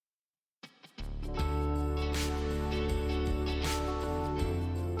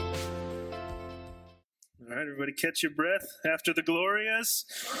right, everybody catch your breath after the Glorias.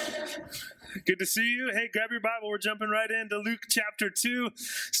 Good to see you. Hey, grab your Bible. We're jumping right into Luke chapter 2,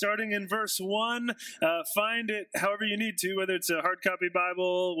 starting in verse 1. Find it however you need to, whether it's a hard copy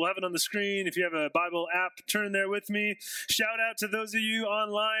Bible. We'll have it on the screen. If you have a Bible app, turn there with me. Shout out to those of you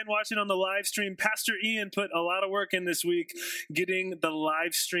online watching on the live stream. Pastor Ian put a lot of work in this week getting the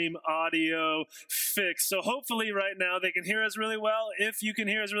live stream audio fixed. So hopefully right now they can hear us really well. If you can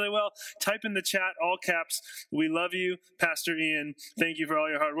hear us really well, type in the chat, all caps. We love you, Pastor Ian. Thank you for all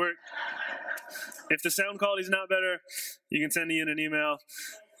your hard work. If the sound quality is not better, you can send Ian an email.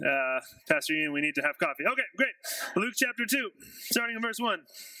 Pastor Ian, we need to have coffee. Okay, great. Luke chapter 2, starting in verse 1,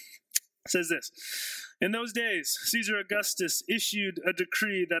 says this. In those days, Caesar Augustus issued a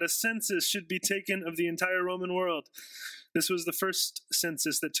decree that a census should be taken of the entire Roman world. This was the first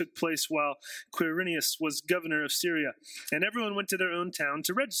census that took place while Quirinius was governor of Syria, and everyone went to their own town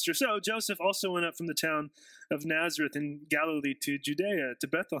to register. So Joseph also went up from the town of Nazareth in Galilee to Judea, to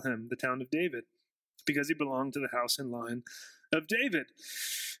Bethlehem, the town of David, because he belonged to the house and line of David.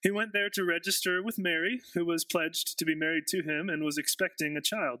 He went there to register with Mary, who was pledged to be married to him and was expecting a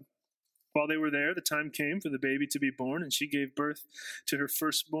child. While they were there, the time came for the baby to be born, and she gave birth to her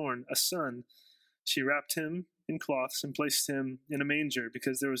firstborn, a son. She wrapped him in cloths and placed him in a manger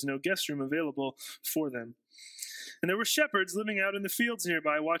because there was no guest room available for them. And there were shepherds living out in the fields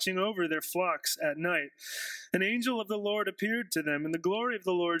nearby, watching over their flocks at night. An angel of the Lord appeared to them, and the glory of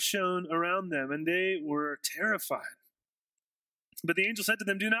the Lord shone around them, and they were terrified. But the angel said to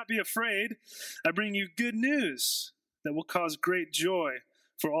them, "Do not be afraid. I bring you good news that will cause great joy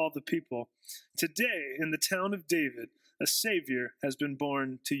for all the people. Today, in the town of David, a Savior has been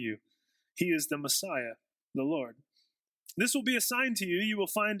born to you. He is the Messiah, the Lord. This will be a sign to you. You will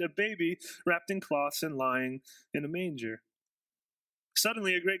find a baby wrapped in cloths and lying in a manger."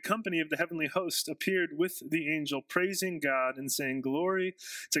 Suddenly, a great company of the heavenly host appeared with the angel, praising God and saying, "Glory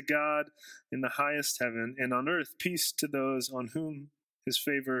to God in the highest heaven, and on earth peace to those on whom his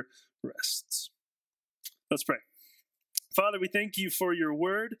favor rests." Let's pray. Father, we thank you for your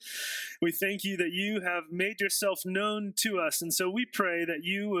word. We thank you that you have made yourself known to us. And so we pray that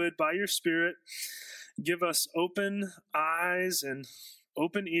you would, by your Spirit, give us open eyes and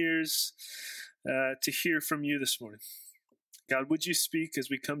open ears to hear from you this morning. God, would you speak as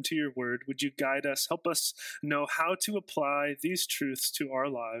we come to your word? Would you guide us? Help us know how to apply these truths to our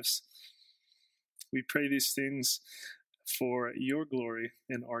lives. We pray these things for your glory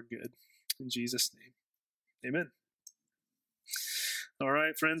and our good. In Jesus' name, amen. All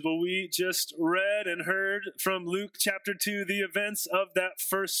right, friends. Well, we just read and heard from Luke chapter 2, the events of that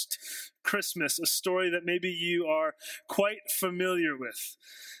first Christmas, a story that maybe you are quite familiar with.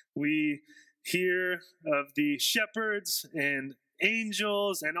 We hear of the shepherds and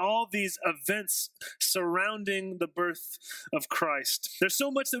angels and all these events surrounding the birth of Christ. There's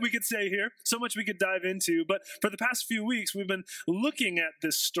so much that we could say here, so much we could dive into, but for the past few weeks, we've been looking at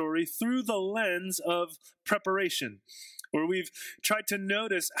this story through the lens of preparation, where we've tried to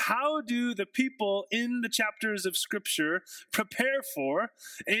notice how do the people in the chapters of Scripture prepare for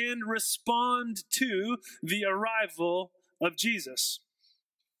and respond to the arrival of Jesus.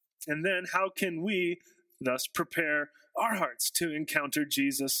 And then how can we thus prepare our hearts to encounter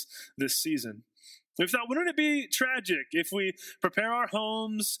Jesus this season? We thought, wouldn't it be tragic if we prepare our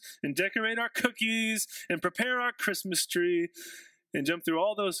homes and decorate our cookies and prepare our Christmas tree and jump through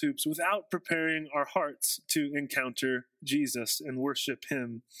all those hoops without preparing our hearts to encounter Jesus and worship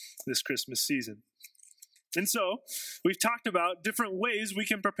him this Christmas season? And so we've talked about different ways we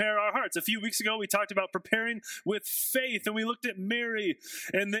can prepare our hearts. A few weeks ago, we talked about preparing with faith, and we looked at Mary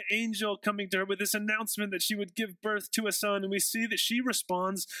and the angel coming to her with this announcement that she would give birth to a son, and we see that she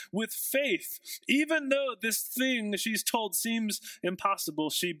responds with faith. Even though this thing she's told seems impossible,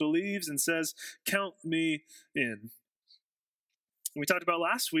 she believes and says, "Count me in." We talked about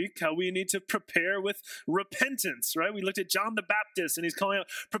last week how we need to prepare with repentance, right? We looked at John the Baptist, and he's calling out,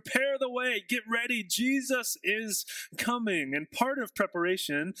 "Prepare the way, get ready, Jesus is coming." And part of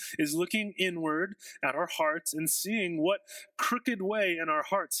preparation is looking inward at our hearts and seeing what crooked way in our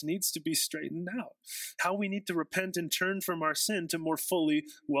hearts needs to be straightened out, how we need to repent and turn from our sin to more fully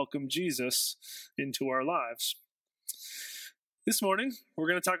welcome Jesus into our lives. This morning, we're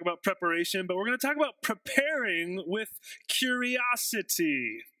going to talk about preparation, but we're going to talk about preparing with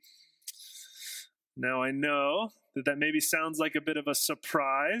curiosity. Now, I know that maybe sounds like a bit of a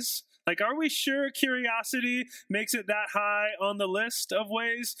surprise. Like, are we sure curiosity makes it that high on the list of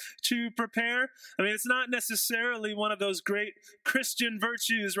ways to prepare? I mean, it's not necessarily one of those great Christian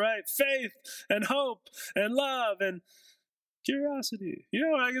virtues, right? Faith and hope and love and Curiosity.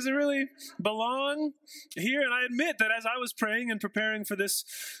 Does it really belong here? And I admit that as I was praying and preparing for this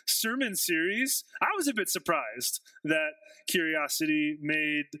sermon series, I was a bit surprised that curiosity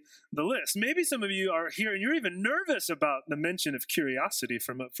made the list. Maybe some of you are here and you're even nervous about the mention of curiosity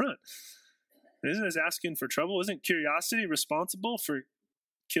from up front. Isn't this asking for trouble? Isn't curiosity responsible for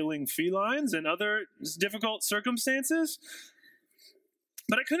killing felines and other difficult circumstances?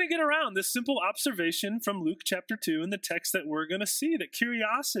 But I couldn't get around this simple observation from Luke chapter 2 in the text that we're going to see, that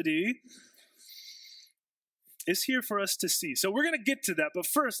curiosity is here for us to see. So we're going to get to that. But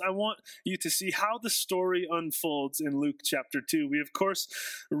first, I want you to see how the story unfolds in Luke chapter 2. We, of course,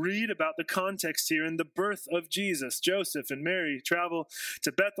 read about the context here in the birth of Jesus. Joseph and Mary travel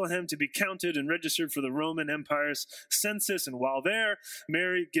to Bethlehem to be counted and registered for the Roman Empire's census. And while there,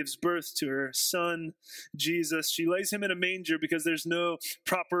 Mary gives birth to her son, Jesus. She lays him in a manger because there's no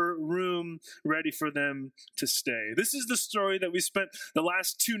proper room ready for them to stay. This is the story that we spent the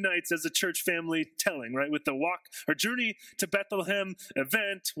last 2 nights as a church family telling, right? With the our journey to Bethlehem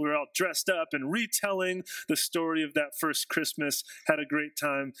event. We were all dressed up and retelling the story of that first Christmas. Had a great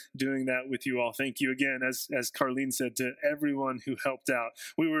time doing that with you all. Thank you again, as Carlene said, to everyone who helped out.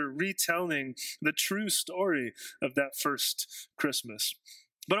 We were retelling the true story of that first Christmas.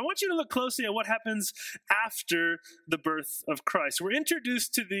 But I want you to look closely at what happens after the birth of Christ. We're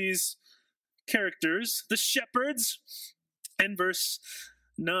introduced to these characters, the shepherds, in verse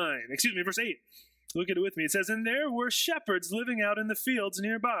 8. Look at it with me. It says, "And there were shepherds living out in the fields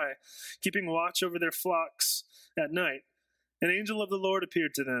nearby, keeping watch over their flocks at night. An angel of the Lord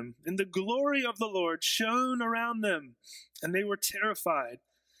appeared to them, and the glory of the Lord shone around them, and they were terrified.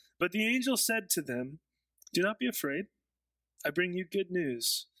 But the angel said to them, 'Do not be afraid. I bring you good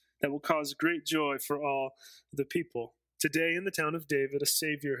news that will cause great joy for all the people. Today in the town of David, a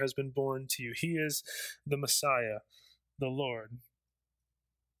Savior has been born to you. He is the Messiah, the Lord.'"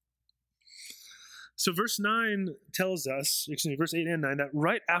 So verse 9 tells us, verse 8 and 9, that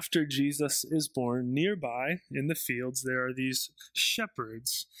right after Jesus is born, nearby in the fields, there are these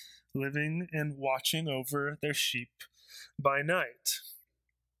shepherds living and watching over their sheep by night.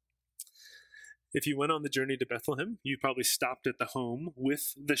 If you went on the journey to Bethlehem, you probably stopped at the home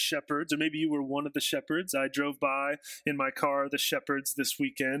with the shepherds, or maybe you were one of the shepherds. I drove by in my car the shepherds this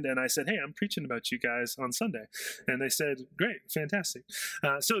weekend, and I said, "Hey, I'm preaching about you guys on Sunday." And they said, "Great, fantastic."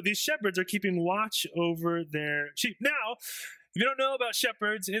 So these shepherds are keeping watch over their sheep. Now, if you don't know about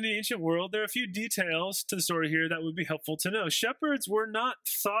shepherds in the ancient world, there are a few details to the story here that would be helpful to know. Shepherds were not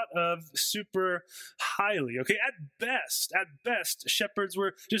thought of super highly, okay? At best, shepherds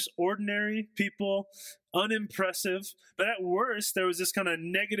were just ordinary people, unimpressive, but at worst, there was this kind of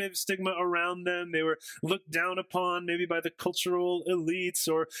negative stigma around them. They were looked down upon maybe by the cultural elites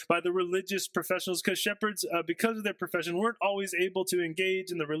or by the religious professionals, because shepherds, because of their profession, weren't always able to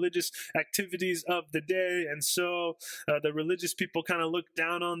engage in the religious activities of the day, and so the religious people kind of looked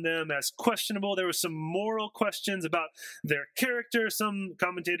down on them as questionable. There were some moral questions about their character. Some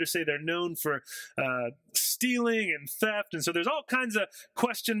commentators say they're known for stealing and theft, and so there's all kinds of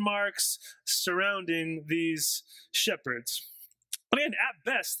question marks surrounding these shepherds. Again, at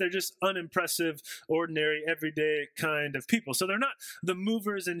best, they're just unimpressive, ordinary, everyday kind of people. So they're not the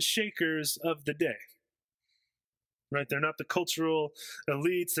movers and shakers of the day, right? They're not the cultural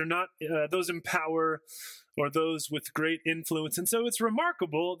elites. They're not those in power or those with great influence. And so it's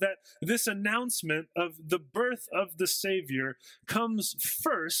remarkable that this announcement of the birth of the Savior comes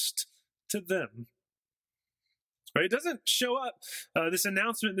first to them. Right? It doesn't show up, this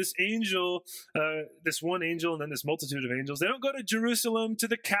announcement, this angel, this one angel and then this multitude of angels. They don't go to Jerusalem, to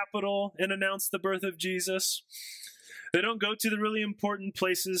the capital, and announce the birth of Jesus. They don't go to the really important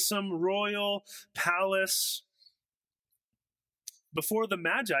places, some royal palace. Before the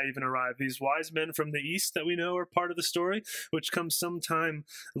Magi even arrive, these wise men from the east that we know are part of the story, which comes sometime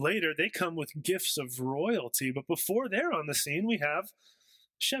later, they come with gifts of royalty. But before they're on the scene, we have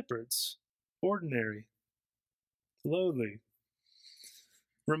shepherds, ordinary, lowly,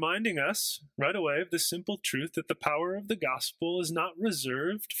 reminding us right away of the simple truth that the power of the gospel is not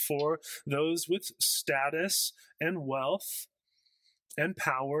reserved for those with status and wealth and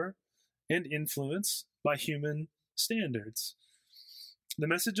power and influence by human standards. The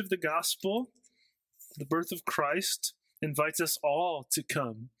message of the gospel, the birth of Christ, invites us all to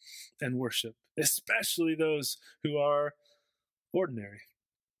come and worship, especially those who are ordinary,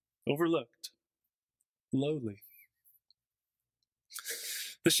 overlooked, lowly.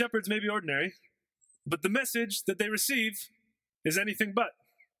 The shepherds may be ordinary, but the message that they receive is anything but.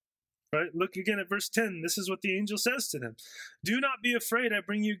 Right? Look again at verse 10. This is what the angel says to them. Do not be afraid. I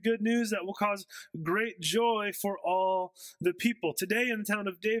bring you good news that will cause great joy for all the people. Today in the town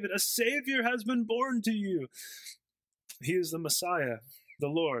of David, a Savior has been born to you. He is the Messiah, the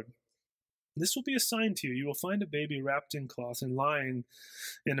Lord. This will be a sign to you. You will find a baby wrapped in cloth and lying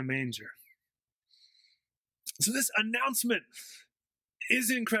in a manger. So this announcement is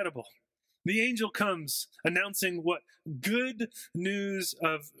incredible. The angel comes announcing what? Good news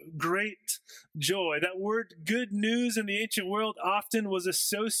of great joy. That word good news in the ancient world often was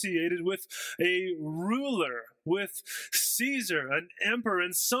associated with a ruler, with Caesar, an emperor,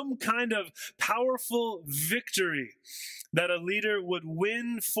 and some kind of powerful victory that a leader would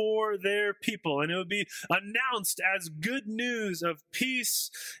win for their people. And it would be announced as good news of peace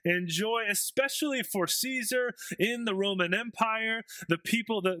and joy, especially for Caesar in the Roman Empire. The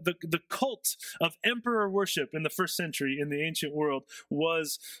people, the cult of emperor worship in the first century in the ancient world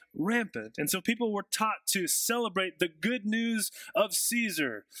was rampant. And so people were taught to celebrate the good news of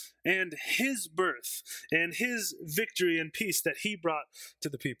Caesar and his birth and his victory and peace that he brought to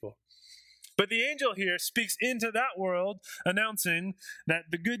the people. But the angel here speaks into that world, announcing that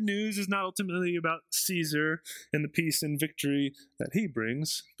the good news is not ultimately about Caesar and the peace and victory that he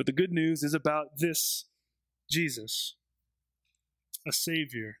brings, but the good news is about this Jesus, a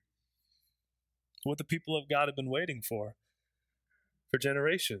Savior, what the people of God have been waiting for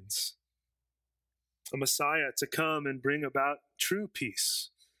generations. A Messiah to come and bring about true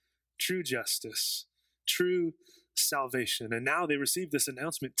peace, true justice, true salvation. And now they receive this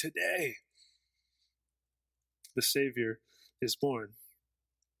announcement today. The Savior is born.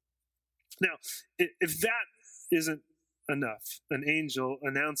 Now, if that isn't enough, an angel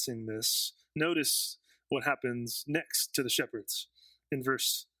announcing this, notice what happens next to the shepherds in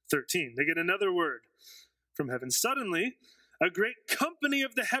verse 13. They get another word from heaven. Suddenly, a great company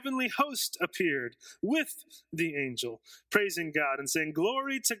of the heavenly host appeared with the angel, praising God and saying,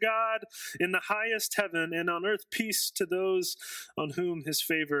 "Glory to God in the highest heaven, and on earth peace to those on whom his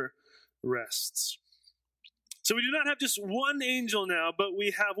favor rests." So we do not have just one angel now, but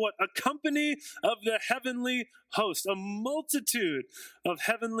we have what? A company of the heavenly host, a multitude of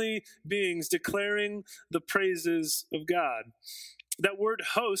heavenly beings declaring the praises of God. That word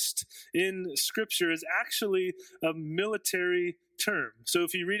host in Scripture is actually a military term. So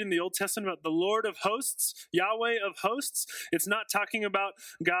if you read in the Old Testament about the Lord of hosts, Yahweh of hosts, it's not talking about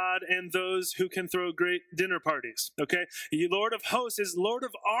God and those who can throw great dinner parties, okay? The Lord of hosts is Lord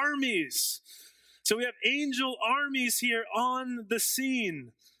of armies. So we have angel armies here on the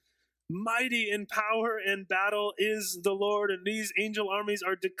scene. Mighty in power and battle is the Lord, and these angel armies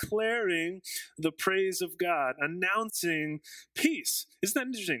are declaring the praise of God, announcing peace. Isn't that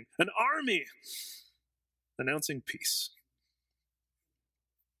interesting? An army announcing peace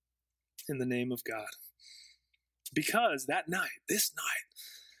in the name of God. Because that night, this night,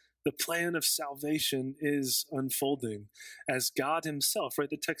 the plan of salvation is unfolding as God himself, right?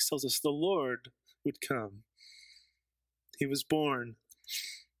 The text tells us the Lord would come. He was born.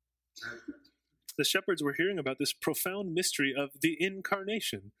 The shepherds were hearing about this profound mystery of the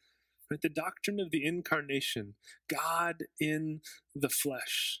incarnation, right? The doctrine of the incarnation, God in the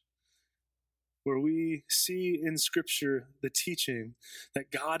flesh, where we see in Scripture the teaching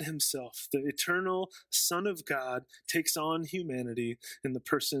that God himself, the eternal Son of God, takes on humanity in the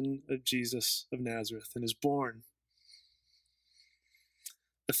person of Jesus of Nazareth and is born.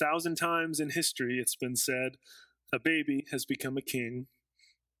 1,000 times in history, it's been said, a baby has become a king,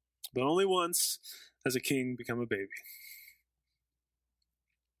 but only once has a king become a baby.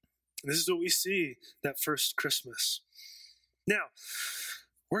 This is what we see that first Christmas. Now,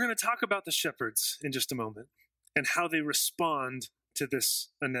 we're going to talk about the shepherds in just a moment and how they respond to this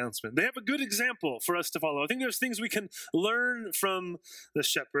announcement. They have a good example for us to follow. I think there's things we can learn from the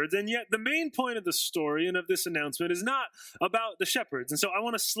shepherds, and yet the main point of the story and of this announcement is not about the shepherds. And so I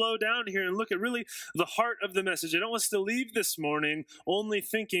want to slow down here and look at really the heart of the message. I don't want us to leave this morning only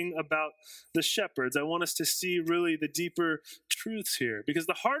thinking about the shepherds. I want us to see really the deeper truths here, because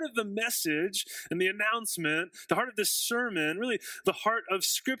the heart of the message and the announcement, the heart of this sermon, really the heart of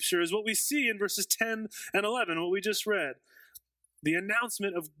Scripture is what we see in verses 10 and 11, what we just read. The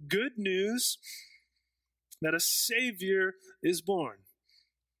announcement of good news that a Savior is born.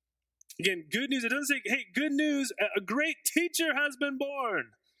 Again, good news. It doesn't say, hey, good news, a great teacher has been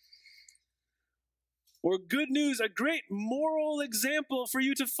born. Or good news, a great moral example for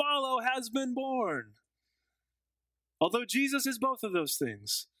you to follow has been born. Although Jesus is both of those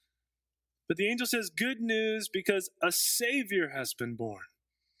things. But the angel says good news because a Savior has been born.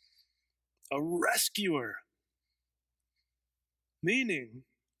 A rescuer. Meaning,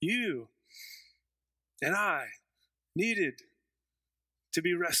 You and I needed to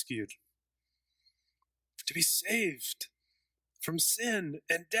be rescued, to be saved from sin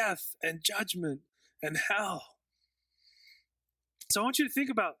and death and judgment and hell. So I want you to think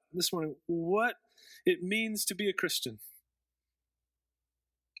about this morning what it means to be a Christian.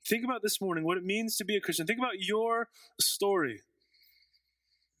 Think about this morning what it means to be a Christian. Think about your story.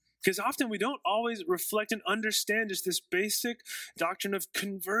 Because often we don't always reflect and understand just this basic doctrine of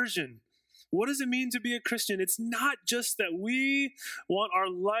conversion. What does it mean to be a Christian? It's not just that we want our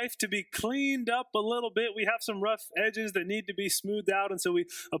life to be cleaned up a little bit. We have some rough edges that need to be smoothed out, and so we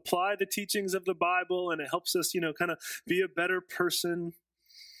apply the teachings of the Bible, and it helps us, kind of be a better person.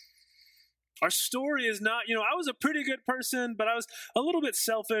 Our story is not, I was a pretty good person, but I was a little bit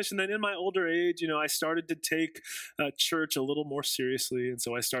selfish. And then in my older age, I started to take church a little more seriously. And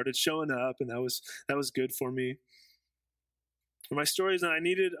so I started showing up, and that was good for me. And my story is that I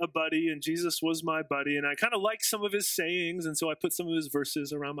needed a buddy, and Jesus was my buddy. And I kind of liked some of his sayings. And so I put some of his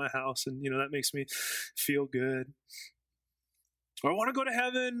verses around my house, and, that makes me feel good. Or I want to go to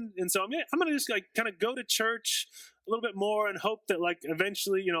heaven. And so I'm going to just kind of go to church a little bit more and hope that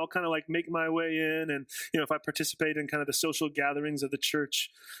eventually, I'll kind of make my way in. And, if I participate in kind of the social gatherings of the church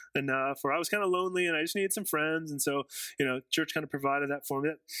enough, or I was kind of lonely and I just needed some friends. And so, church kind of provided that for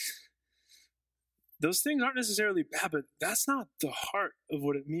me. Those things aren't necessarily bad, but that's not the heart of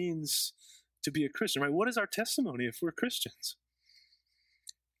what it means to be a Christian, right? What is our testimony if we're Christians?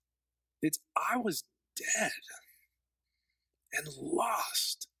 It's, I was dead and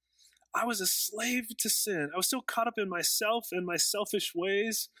lost. I was a slave to sin. I was so caught up in myself and my selfish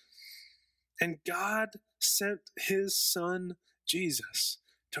ways. And God sent his son, Jesus,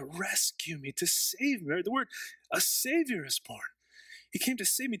 to rescue me, to save me. Right? The word, a savior is born. He came to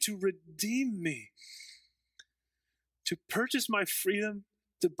save me, to redeem me, to purchase my freedom,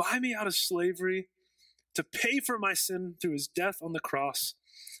 to buy me out of slavery, to pay for my sin through his death on the cross,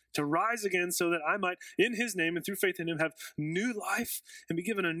 to rise again so that I might, in his name and through faith in him, have new life and be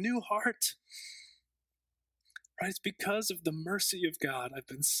given a new heart. Right? It's because of the mercy of God I've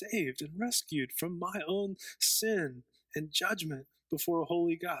been saved and rescued from my own sin and judgment before a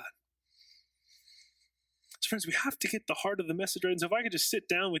holy God. So friends, we have to get the heart of the message right. And so if I could just sit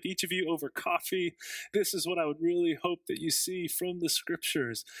down with each of you over coffee, this is what I would really hope that you see from the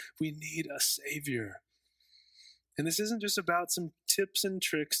scriptures. We need a savior. And this isn't just about some tips and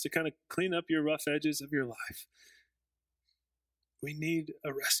tricks to kind of clean up your rough edges of your life. We need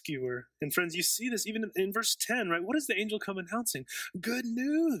a rescuer. And friends, you see this even in verse 10, right? What does the angel come announcing? Good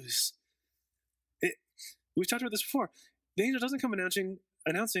news. We've talked about this before. The angel doesn't come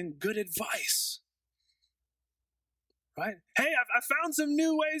announcing good advice. Right? Hey, I found some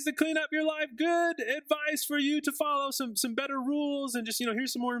new ways to clean up your life. Good advice for you to follow, some better rules, and just,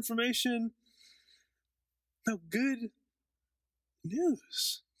 here's some more information. No, good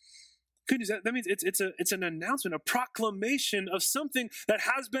news. Good news. That means it's an announcement, a proclamation of something that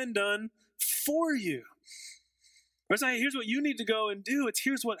has been done for you. It's not, hey, here's what you need to go and do. It's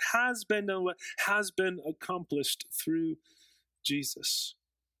here's what has been done, what has been accomplished through Jesus.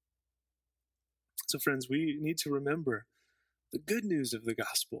 So friends, we need to remember the good news of the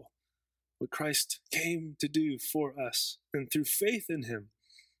gospel, what Christ came to do for us, and through faith in him,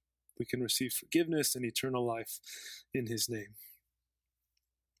 we can receive forgiveness and eternal life in his name.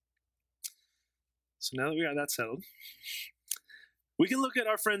 So now that we got that settled, we can look at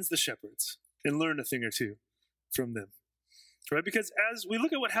our friends, the shepherds, and learn a thing or two from them. Right? Because as we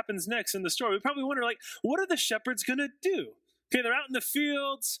look at what happens next in the story, we probably wonder, what are the shepherds going to do? Okay, they're out in the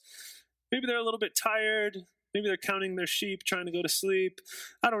fields. Maybe they're a little bit tired. Maybe they're counting their sheep, trying to go to sleep.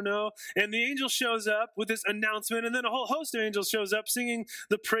 I don't know. And the angel shows up with this announcement, and then a whole host of angels shows up singing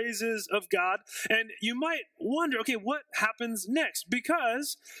the praises of God. And you might wonder, okay, what happens next?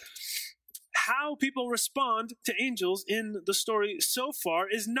 Because how people respond to angels in the story so far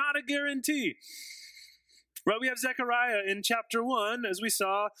is not a guarantee. Right, we have Zechariah in chapter 1. As we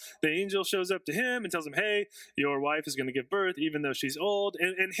saw, the angel shows up to him and tells him, hey, your wife is going to give birth even though she's old.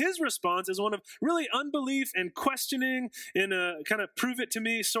 And his response is one of really unbelief and questioning in a kind of prove it to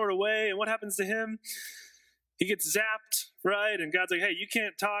me sort of way. And what happens to him? He gets zapped, right? And God's like, hey, you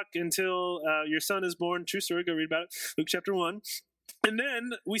can't talk until your son is born. True story, go read about it. Luke chapter 1. And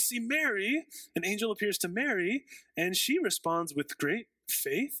then we see Mary. An angel appears to Mary, and she responds with great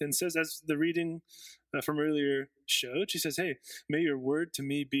faith and says, as the reading from earlier showed, she says, hey, may your word to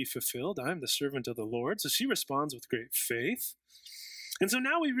me be fulfilled. I am the servant of the Lord. So she responds with great faith. And so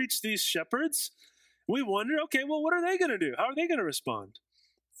now we reach these shepherds. We wonder, okay, well, what are they going to do? How are they going to respond?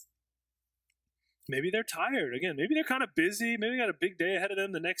 maybe they're tired. Again, maybe they're kind of busy. Maybe they got a big day ahead of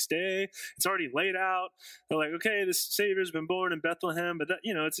them the next day. It's already laid out. They're like, okay, this Savior's been born in Bethlehem, but that,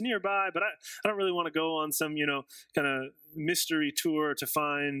 it's nearby. But I don't really want to go on some, kind of mystery tour to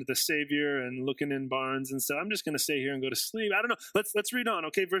find the Savior and looking in barns and stuff. I'm just going to stay here and go to sleep. I don't know. Let's read on.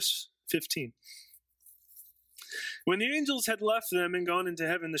 Okay, verse 15. When the angels had left them and gone into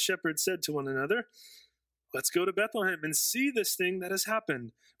heaven, the shepherds said to one another, let's go to Bethlehem and see this thing that has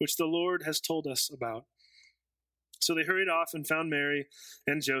happened, which the Lord has told us about. So they hurried off and found Mary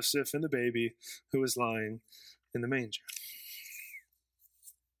and Joseph and the baby who was lying in the manger.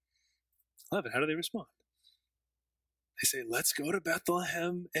 I love it. How do they respond? They say, let's go to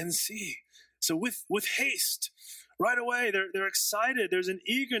Bethlehem and see. So with haste, right away, they're excited. There's an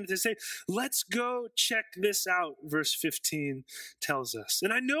eagerness to say, let's go check this out, verse 15 tells us.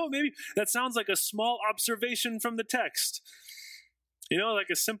 And I know maybe that sounds like a small observation from the text, like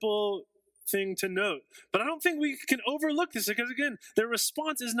a simple thing to note. But I don't think we can overlook this because, again, their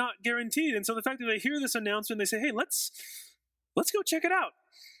response is not guaranteed. And so the fact that they hear this announcement, they say, hey, let's go check it out.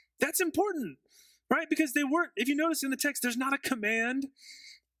 That's important, right? Because they weren't, if you notice in the text, there's not a command.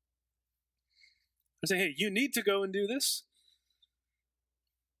 They're saying, hey, you need to go and do this.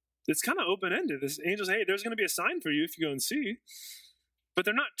 It's kind of open-ended. This angel says, hey, there's going to be a sign for you if you go and see. But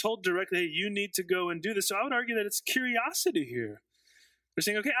they're not told directly, hey, you need to go and do this. So I would argue that it's curiosity here. They're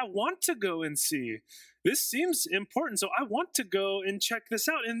saying, okay, I want to go and see. This seems important, so I want to go and check this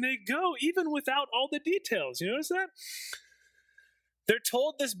out. And they go even without all the details. You notice that? They're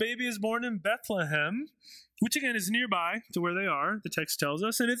told this baby is born in Bethlehem, which again is nearby to where they are, the text tells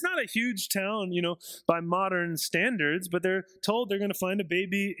us. And it's not a huge town, by modern standards, but they're told they're going to find a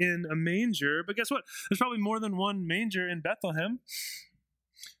baby in a manger. But guess what? There's probably more than one manger in Bethlehem.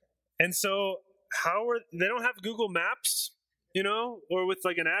 And so they don't have Google Maps, or with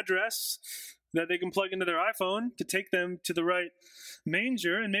like an address that they can plug into their iPhone to take them to the right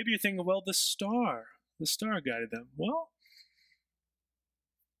manger. And maybe you're thinking, well, the star guided them. Well,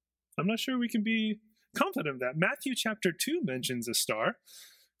 I'm not sure we can be confident of that. Matthew chapter 2 mentions a star.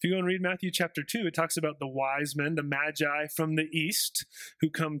 If you go and read Matthew chapter 2, it talks about the wise men, the magi from the east who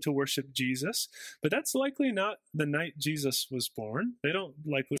come to worship Jesus. But that's likely not the night Jesus was born. They don't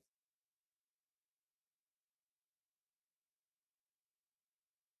likely.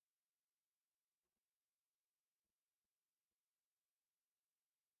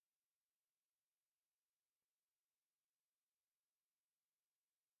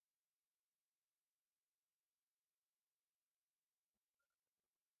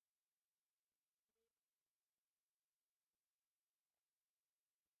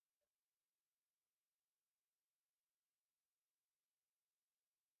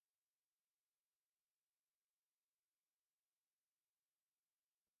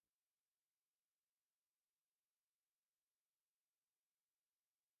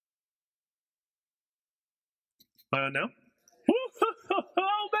 No?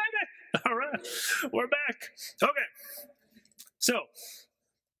 Oh, baby! All right, we're back. Okay. So,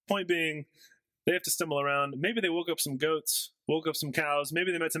 point being, they have to stumble around. Maybe they woke up some goats, woke up some cows.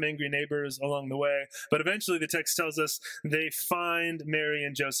 Maybe they met some angry neighbors along the way. But eventually the text tells us they find Mary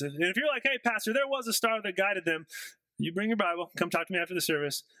and Joseph. And if you're like, hey, pastor, there was a star that guided them, you bring your Bible, come talk to me after the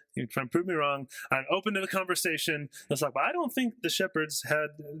service. You try and prove me wrong. I'm open to the conversation. It's like, but I don't think the shepherds had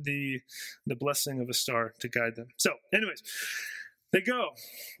the blessing of a star to guide them. So, anyways, they go.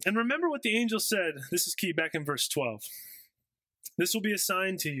 And remember what the angel said. This is key, back in verse 12. This will be a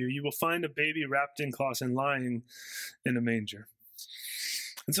sign to you. You will find a baby wrapped in cloths and lying in a manger.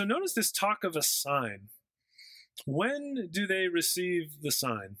 And so notice this talk of a sign. When do they receive the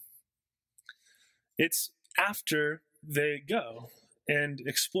sign? It's after they go and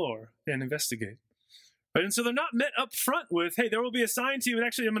explore and investigate. Right? And so they're not met up front with, hey, there will be a sign to you, and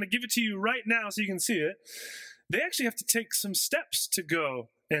actually I'm going to give it to you right now so you can see it. They actually have to take some steps to go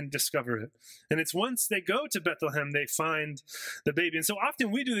and discover it. And it's once they go to Bethlehem, they find the baby. And so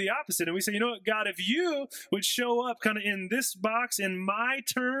often we do the opposite, and we say, you know what, God, if you would show up kind of in this box, in my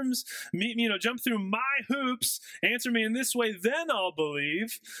terms, jump through my hoops, answer me in this way, then I'll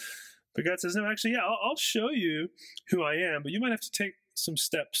believe. But God says, no, actually, yeah, I'll show you who I am, but you might have to take some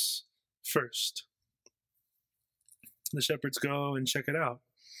steps first. The shepherds go and check it out.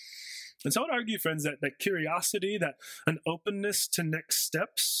 And so I would argue, friends, that curiosity, that an openness to next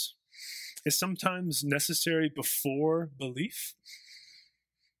steps is sometimes necessary before belief.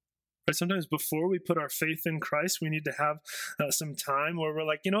 Right? Sometimes before we put our faith in Christ, we need to have some time where we're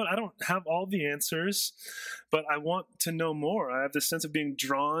like, you know what, I don't have all the answers, but I want to know more. I have this sense of being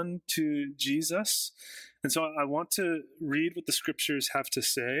drawn to Jesus. And so I want to read what the scriptures have to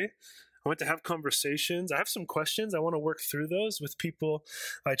say. I want to have conversations. I have some questions. I want to work through those with people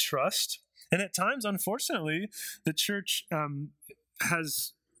I trust. And at times, unfortunately, the church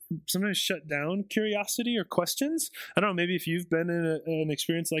has sometimes shut down curiosity or questions. I don't know, maybe if you've been in an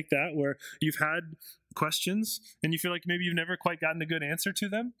experience like that where you've had questions and you feel like maybe you've never quite gotten a good answer to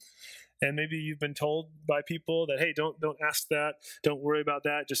them. And maybe you've been told by people that, hey, don't ask that. Don't worry about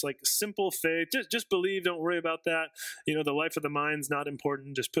that. Just like simple faith. Just believe. Don't worry about that. The life of the mind's not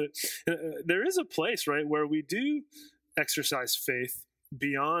important. Just put it. There is a place, right, where we do exercise faith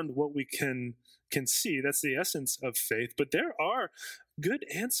beyond what we can see. That's the essence of faith. But there are good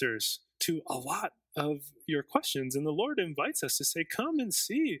answers to a lot of your questions. And the Lord invites us to say, come and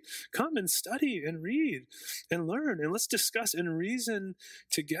see, come and study and read and learn. And let's discuss and reason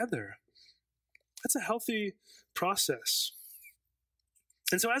together. That's a healthy process.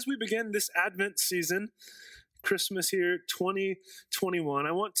 And so as we begin this Advent season, Christmas here, 2021,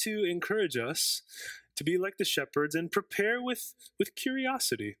 I want to encourage us to be like the shepherds and prepare with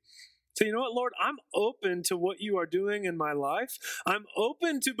curiosity. So you know what, Lord, I'm open to what you are doing in my life. I'm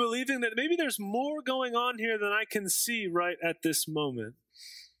open to believing that maybe there's more going on here than I can see right at this moment.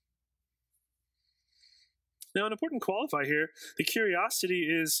 Now, an important qualifier here, the curiosity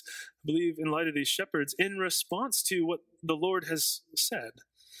is, I believe, in light of these shepherds, in response to what the Lord has said,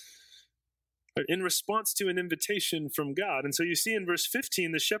 in response to an invitation from God. And so you see in verse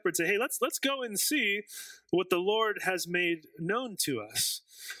 15, the shepherds say, hey, let's go and see what the Lord has made known to us.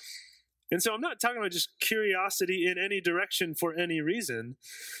 And so I'm not talking about just curiosity in any direction for any reason.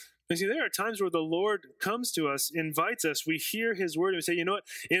 You see, there are times where the Lord comes to us, invites us, we hear his word, and we say, you know what,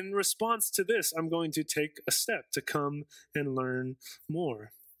 in response to this, I'm going to take a step to come and learn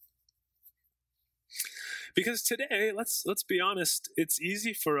more. Because today, let's be honest, it's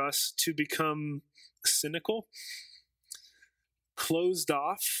easy for us to become cynical, closed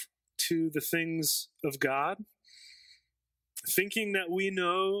off to the things of God, thinking that we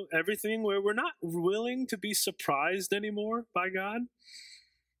know everything, where we're not willing to be surprised anymore by God.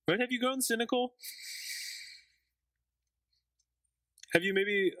 Right? Have you grown cynical? Have you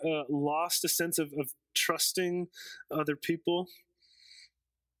maybe lost a sense of trusting other people?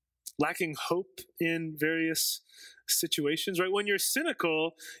 Lacking hope in various situations, right? When you're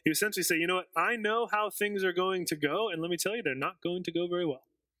cynical, you essentially say, you know what, I know how things are going to go, and let me tell you, they're not going to go very well.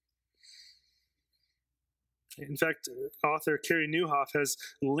 In fact, author Carey Nieuwhof has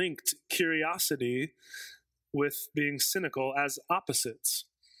linked curiosity with being cynical as opposites.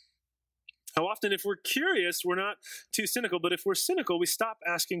 How often, if we're curious, we're not too cynical, but if we're cynical, we stop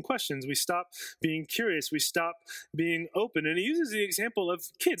asking questions. We stop being curious. We stop being open. And he uses the example of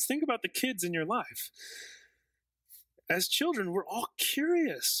kids. Think about the kids in your life. As children, we're all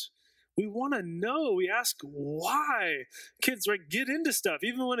curious. We want to know. We ask why. Kids, right, get into stuff,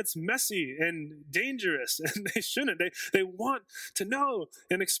 even when it's messy and dangerous, and they shouldn't. They want to know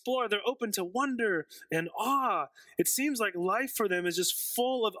and explore. They're open to wonder and awe. It seems like life for them is just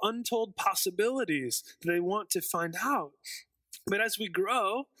full of untold possibilities that they want to find out. But as we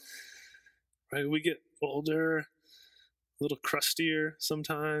grow, right, we get older, a little crustier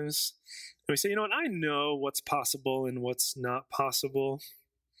sometimes, and we say, you know what, I know what's possible and what's not possible.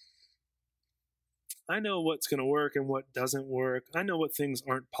 I know what's going to work and what doesn't work. I know what things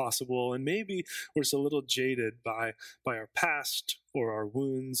aren't possible. And maybe we're just a little jaded by our past or our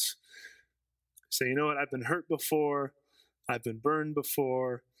wounds. Say, you know what? I've been hurt before. I've been burned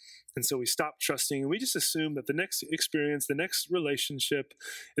before. And so we stop trusting and we just assume that the next experience, the next relationship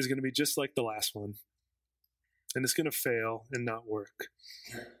is going to be just like the last one. And it's going to fail and not work.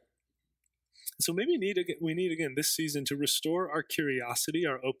 So maybe we need again this season to restore our curiosity,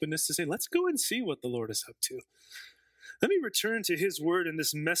 our openness to say, let's go and see what the Lord is up to. Let me return to his word and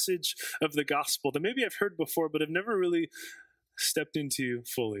this message of the gospel that maybe I've heard before, but have never really stepped into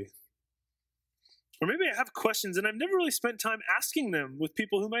fully. Or maybe I have questions and I've never really spent time asking them with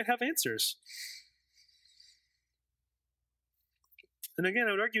people who might have answers. And again,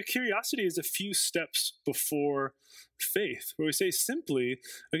 I would argue curiosity is a few steps before faith, where we say simply,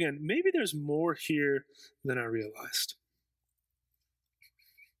 again, maybe there's more here than I realized.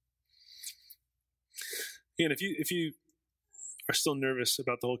 Again, if you are still nervous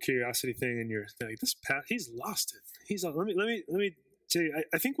about the whole curiosity thing, and you're like, this Pat, he's lost it. Let me tell you,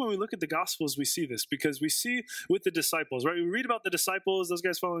 I think when we look at the Gospels, we see this because we see with the disciples, right? We read about the disciples, those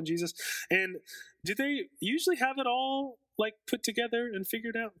guys following Jesus, and do they usually have it all like put together and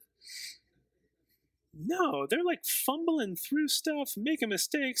figured out? No, they're like fumbling through stuff, making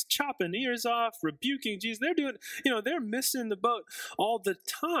mistakes, chopping ears off, rebuking Jesus. They're missing the boat all the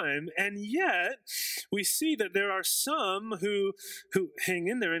time. And yet, we see that there are some who hang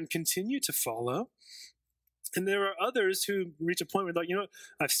in there and continue to follow. And there are others who reach a point where they're like, you know what,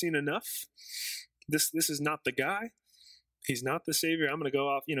 I've seen enough. This is not the guy. He's not the Savior. I'm going to go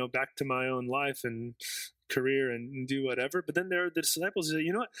off, back to my own life and career and do whatever. But then there are the disciples who say,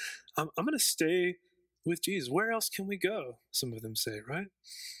 you know what, I'm going to stay with Jesus. Where else can we go? Some of them say, right?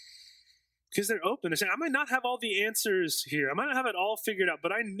 Because they're open to saying, I might not have all the answers here. I might not have it all figured out,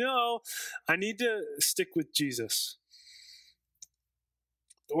 but I know I need to stick with Jesus.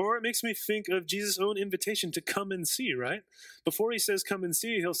 Or it makes me think of Jesus' own invitation to come and see, right? Before he says, come and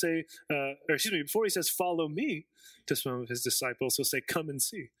see, he'll say, before he says, follow me to some of his disciples, he'll say, come and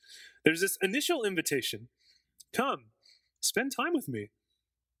see. There's this initial invitation. Come, spend time with me.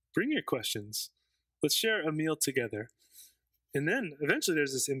 Bring your questions. Let's share a meal together. And then eventually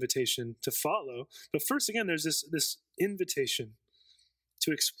there's this invitation to follow. But first, again, there's this invitation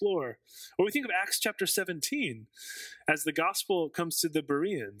to explore. Or we think of Acts chapter 17 as the gospel comes to the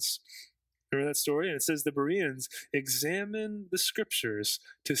Bereans. Remember that story? And it says the Bereans examine the scriptures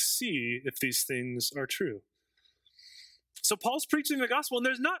to see if these things are true. So Paul's preaching the gospel, and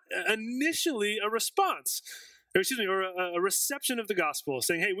there's not initially a response, or a reception of the gospel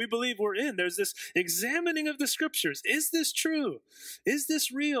saying, hey, we believe we're in. There's this examining of the scriptures. Is this true? Is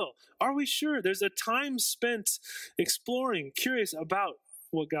this real? Are we sure? There's a time spent exploring, curious about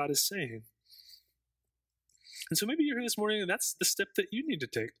what God is saying. And so maybe you're here this morning and that's the step that you need to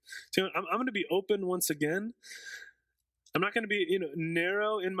take. So I'm going to be open once again. I'm not going to be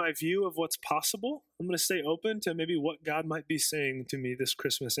narrow in my view of what's possible. I'm going to stay open to maybe what God might be saying to me this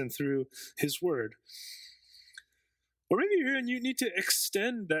Christmas and through his word. Or maybe you're here and you need to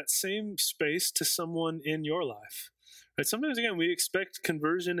extend that same space to someone in your life. Right? Sometimes, again, we expect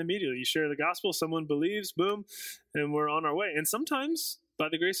conversion immediately. You share the gospel, someone believes, boom, and we're on our way. And sometimes, by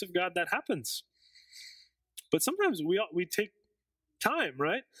the grace of God, that happens. But sometimes we take time,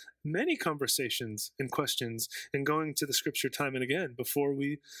 right? Many conversations and questions and going to the scripture time and again before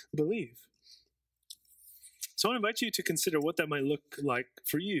we believe. So I want to invite you to consider what that might look like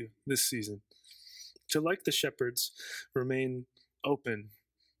for you this season. To, like the shepherds, remain open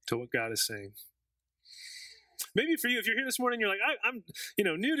to what God is saying. Maybe for you, if you're here this morning, you're like, I'm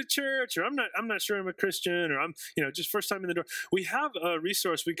new to church, or I'm not sure I'm a Christian, or I'm just first time in the door. We have a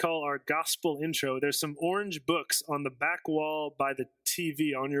resource we call our gospel intro. There's some orange books on the back wall by the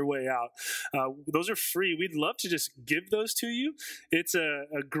TV on your way out. Those are free. We'd love to just give those to you. It's a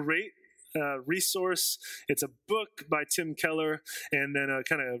great resource. It's a book by Tim Keller, and then a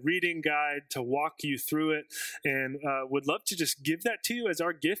kind of reading guide to walk you through it. And would love to just give that to you as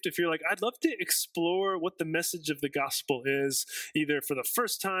our gift. If you're like, I'd love to explore what the message of the gospel is, either for the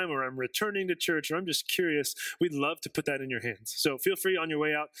first time, or I'm returning to church, or I'm just curious, we'd love to put that in your hands. So feel free on your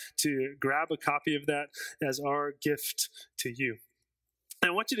way out to grab a copy of that as our gift to you.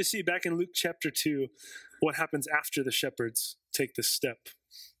 And I want you to see back in Luke chapter 2 what happens after the shepherds take this step.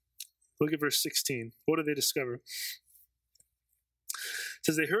 Look at verse 16. What do they discover? It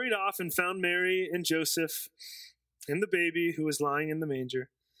says, they hurried off and found Mary and Joseph and the baby who was lying in the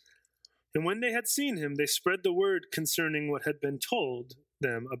manger. And when they had seen him, they spread the word concerning what had been told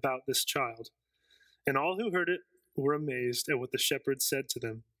them about this child. And all who heard it were amazed at what the shepherds said to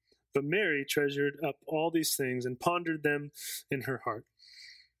them. But Mary treasured up all these things and pondered them in her heart.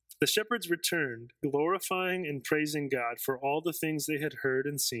 The shepherds returned, glorifying and praising God for all the things they had heard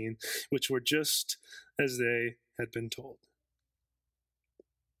and seen, which were just as they had been told.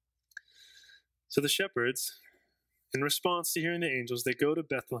 So the shepherds, in response to hearing the angels, they go to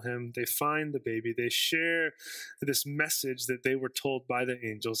Bethlehem, they find the baby, they share this message that they were told by the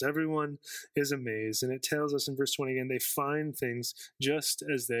angels. Everyone is amazed, and it tells us in verse 20 again, they find things just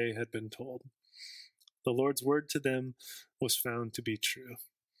as they had been told. The Lord's word to them was found to be true.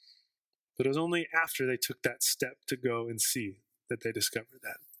 But it was only after they took that step to go and see that they discovered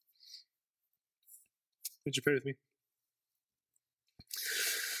that. Would you pray with me?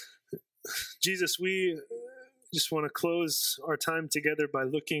 Jesus, we just want to close our time together by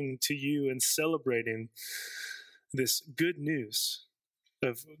looking to you and celebrating this good news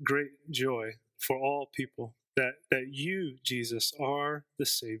of great joy for all people, that you, Jesus, are the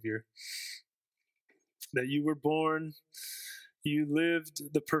Savior, that you were born. You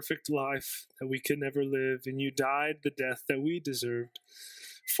lived the perfect life that we could never live, and you died the death that we deserved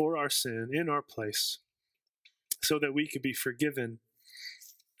for our sin in our place, so that we could be forgiven,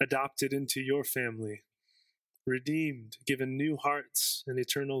 adopted into your family, redeemed, given new hearts and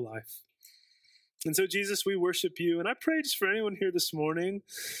eternal life. And so, Jesus, we worship you, and I pray just for anyone here this morning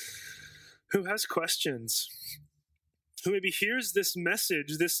who has questions, who maybe hears this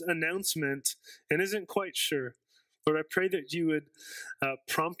message, this announcement, and isn't quite sure. Lord, I pray that you would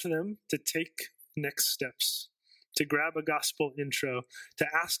prompt them to take next steps, to grab a gospel intro, to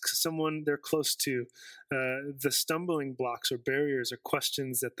ask someone they're close to the stumbling blocks or barriers or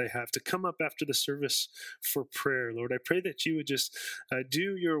questions that they have, to come up after the service for prayer. Lord, I pray that you would just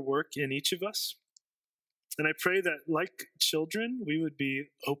do your work in each of us. And I pray that, like children, we would be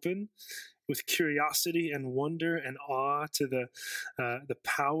open with curiosity and wonder and awe to the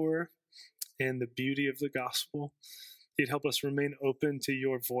power and the beauty of the gospel. You'd help us remain open to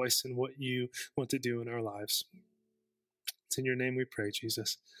your voice and what you want to do in our lives. It's in your name we pray,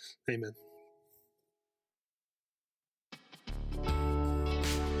 Jesus. Amen.